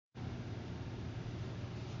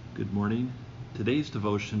Good morning. Today's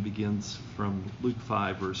devotion begins from Luke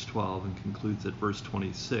 5, verse 12, and concludes at verse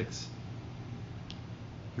 26.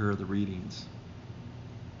 Here are the readings.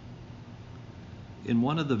 In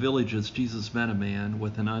one of the villages, Jesus met a man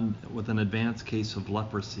with an advanced case of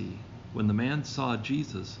leprosy. When the man saw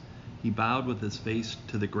Jesus, he bowed with his face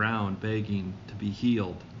to the ground, begging to be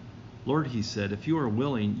healed. "Lord," he said, "if you are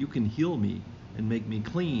willing, you can heal me and make me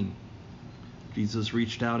clean." Jesus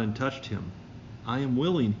reached out and touched him. "I am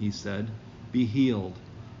willing," he said, "be healed."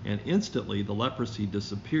 And instantly the leprosy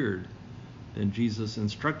disappeared. Then Jesus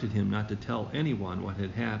instructed him not to tell anyone what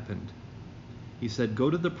had happened. He said, "Go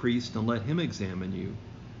to the priest and let him examine you.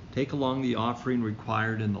 Take along the offering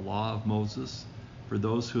required in the law of Moses for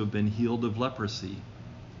those who have been healed of leprosy.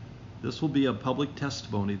 This will be a public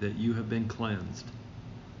testimony that you have been cleansed."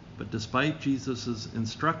 But despite Jesus'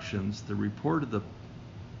 instructions, the report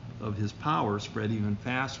of his power spread even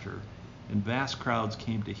faster, and vast crowds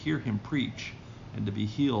came to hear him preach and to be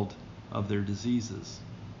healed of their diseases.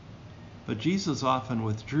 But Jesus often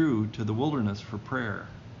withdrew to the wilderness for prayer.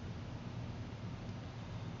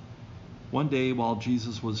 One day, while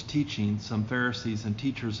Jesus was teaching, some Pharisees and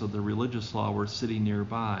teachers of the religious law were sitting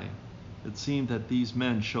nearby. It seemed that these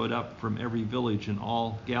men showed up from every village in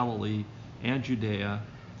all Galilee and Judea,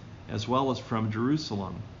 as well as from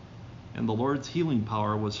Jerusalem, and the Lord's healing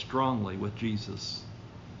power was strongly with Jesus.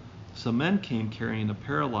 Some men came carrying a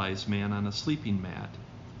paralyzed man on a sleeping mat.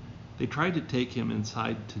 They tried to take him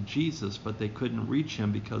inside to Jesus, but they couldn't reach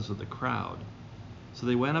him because of the crowd. So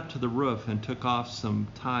they went up to the roof and took off some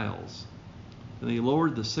tiles. Then they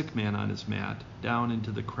lowered the sick man on his mat down into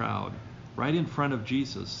the crowd, right in front of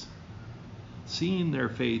Jesus. Seeing their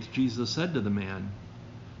faith, Jesus said to the man,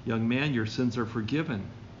 "Young man, your sins are forgiven."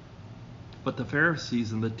 But the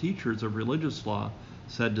Pharisees and the teachers of religious law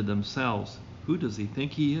said to themselves, "Who does he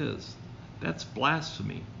think he is? That's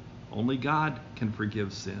blasphemy. Only God can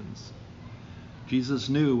forgive sins." Jesus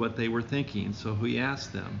knew what they were thinking, so he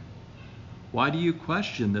asked them, "Why do you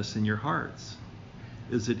question this in your hearts?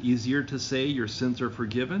 Is it easier to say your sins are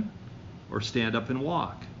forgiven, or stand up and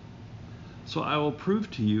walk? So I will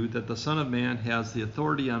prove to you that the Son of Man has the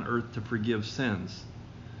authority on earth to forgive sins."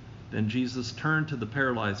 Then Jesus turned to the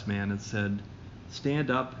paralyzed man and said,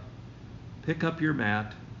 "Stand up, pick up your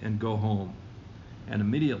mat, and go home." And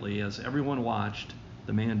immediately, as everyone watched,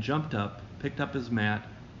 the man jumped up, picked up his mat,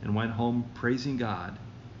 and went home praising God.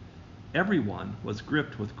 Everyone was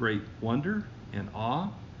gripped with great wonder and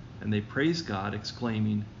awe, and they praised God,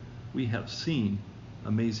 exclaiming, "We have seen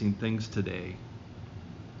amazing things today."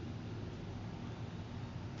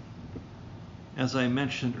 As I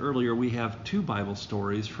mentioned earlier, we have two Bible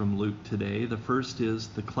stories from Luke today. The first is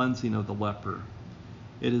the cleansing of the leper.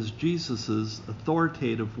 It is Jesus'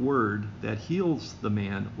 authoritative word that heals the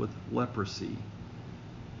man with leprosy.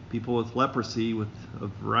 People with leprosy, with a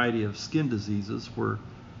variety of skin diseases, were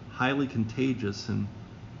highly contagious and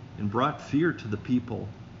brought fear to the people,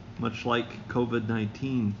 much like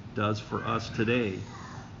COVID-19 does for us today.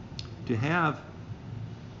 To have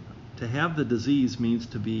the disease means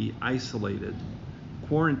to be isolated,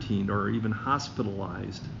 quarantined, or even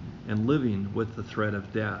hospitalized, and living with the threat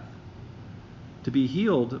of death. To be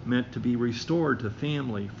healed meant to be restored to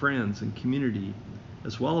family, friends, and community,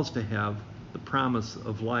 as well as to have the promise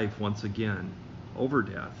of life once again, over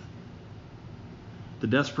death. The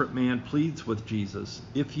desperate man pleads with Jesus,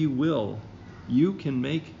 "If you will, you can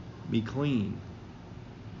make me clean."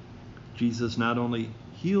 Jesus not only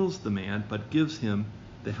heals the man, but gives him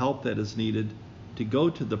the help that is needed to go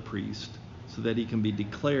to the priest so that he can be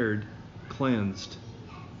declared cleansed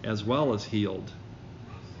as well as healed.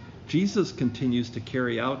 Jesus continues to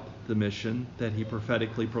carry out the mission that he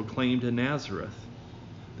prophetically proclaimed in Nazareth.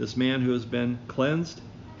 This man who has been cleansed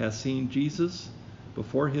has seen Jesus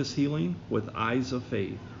before his healing with eyes of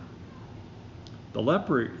faith. The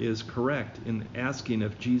leper is correct in asking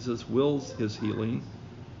if Jesus wills his healing,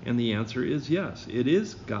 and the answer is yes. It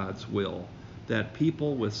is God's will that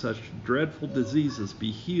people with such dreadful diseases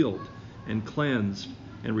be healed and cleansed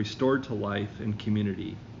and restored to life and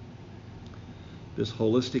community. This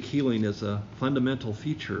holistic healing is a fundamental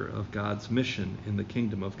feature of God's mission in the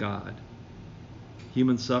kingdom of God.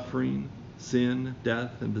 Human suffering, sin,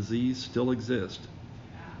 death, and disease still exist,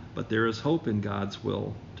 but there is hope in God's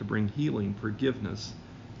will to bring healing, forgiveness,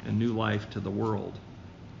 and new life to the world.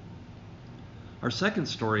 Our second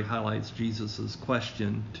story highlights Jesus'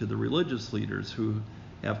 question to the religious leaders who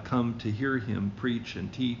have come to hear him preach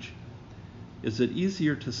and teach. Is it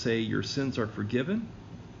easier to say your sins are forgiven,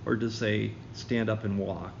 or to say stand up and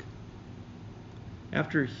walk?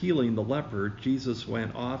 After healing the leper, Jesus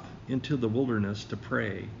went off into the wilderness to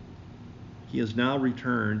pray. He has now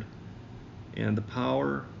returned, and the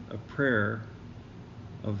power of prayer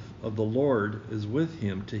of the Lord is with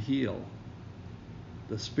him to heal.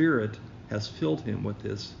 The Spirit has filled him with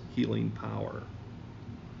this healing power.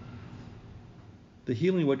 The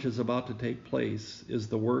healing which is about to take place is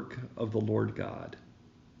the work of the Lord God.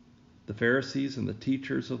 The Pharisees and the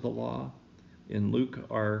teachers of the law in Luke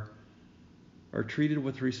are treated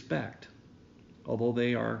with respect, although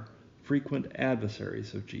they are frequent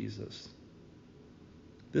adversaries of Jesus.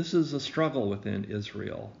 This is a struggle within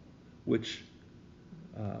Israel, which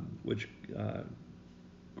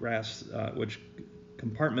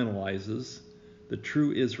compartmentalizes the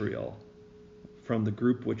true Israel from the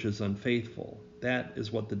group which is unfaithful. That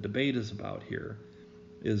is what the debate is about here,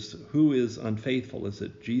 is who is unfaithful. Is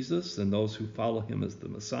it Jesus and those who follow him as the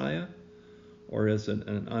Messiah, or is it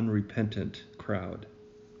an unrepentant crowd?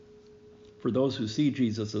 For those who see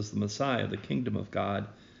Jesus as the Messiah, the kingdom of God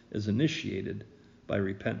is initiated by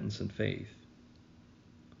repentance and faith.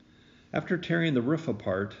 After tearing the roof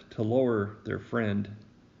apart to lower their friend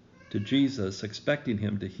to Jesus, expecting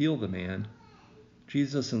him to heal the man,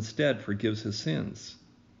 Jesus instead forgives his sins.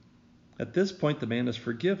 At this point, the man is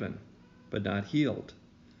forgiven, but not healed.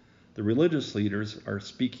 The religious leaders are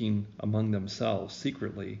speaking among themselves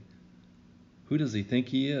secretly. Who does he think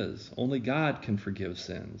he is? Only God can forgive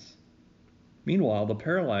sins. Meanwhile, the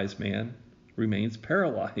paralyzed man remains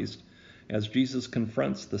paralyzed as Jesus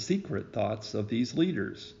confronts the secret thoughts of these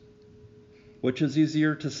leaders. Which is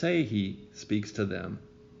easier to say, he speaks to them?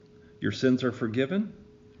 Your sins are forgiven,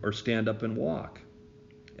 or stand up and walk?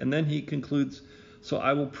 And then he concludes, so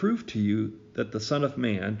I will prove to you that the Son of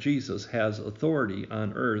Man, Jesus, has authority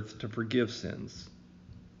on earth to forgive sins.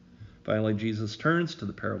 Finally, Jesus turns to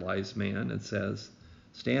the paralyzed man and says,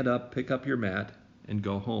 stand up, pick up your mat, and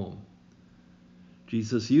go home.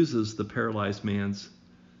 Jesus uses the paralyzed man's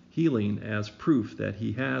healing as proof that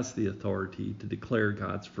he has the authority to declare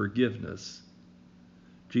God's forgiveness.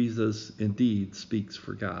 Jesus indeed speaks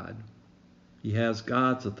for God. He has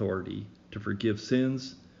God's authority to forgive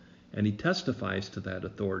sins, and he testifies to that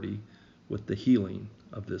authority with the healing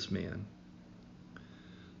of this man.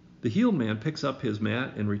 The healed man picks up his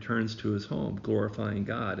mat and returns to his home, glorifying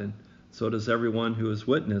God, and so does everyone who has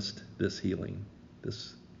witnessed this healing,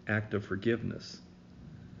 this act of forgiveness.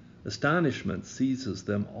 Astonishment seizes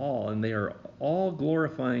them all, and they are all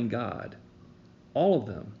glorifying God, all of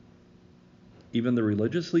them. Even the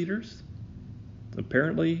religious leaders?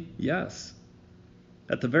 Apparently, yes.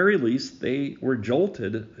 At the very least, they were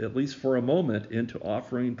jolted, at least for a moment, into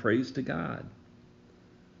offering praise to God.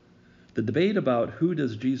 The debate about who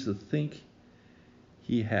does Jesus think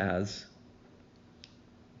he has,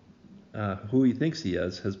 who he thinks he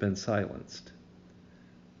is, has been silenced.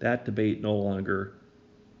 That debate no longer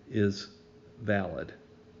is valid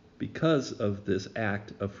because of this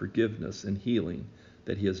act of forgiveness and healing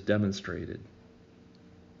that he has demonstrated.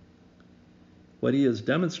 What he is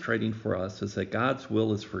demonstrating for us is that God's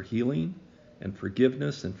will is for healing and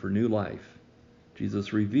forgiveness and for new life.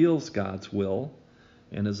 Jesus reveals God's will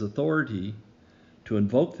and his authority to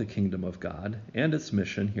invoke the kingdom of God and its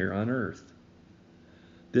mission here on earth.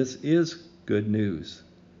 This is good news.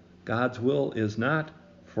 God's will is not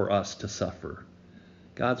for us to suffer.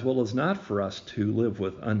 God's will is not for us to live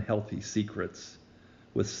with unhealthy secrets,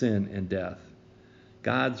 with sin and death.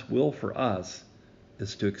 God's will for us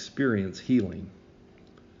is to experience healing,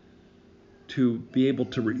 to be able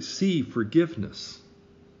to receive forgiveness,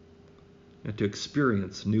 and to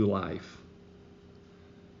experience new life.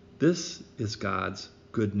 This is God's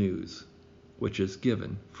good news, which is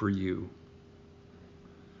given for you.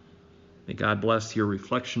 May God bless your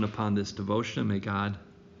reflection upon this devotion. May God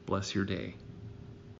bless your day.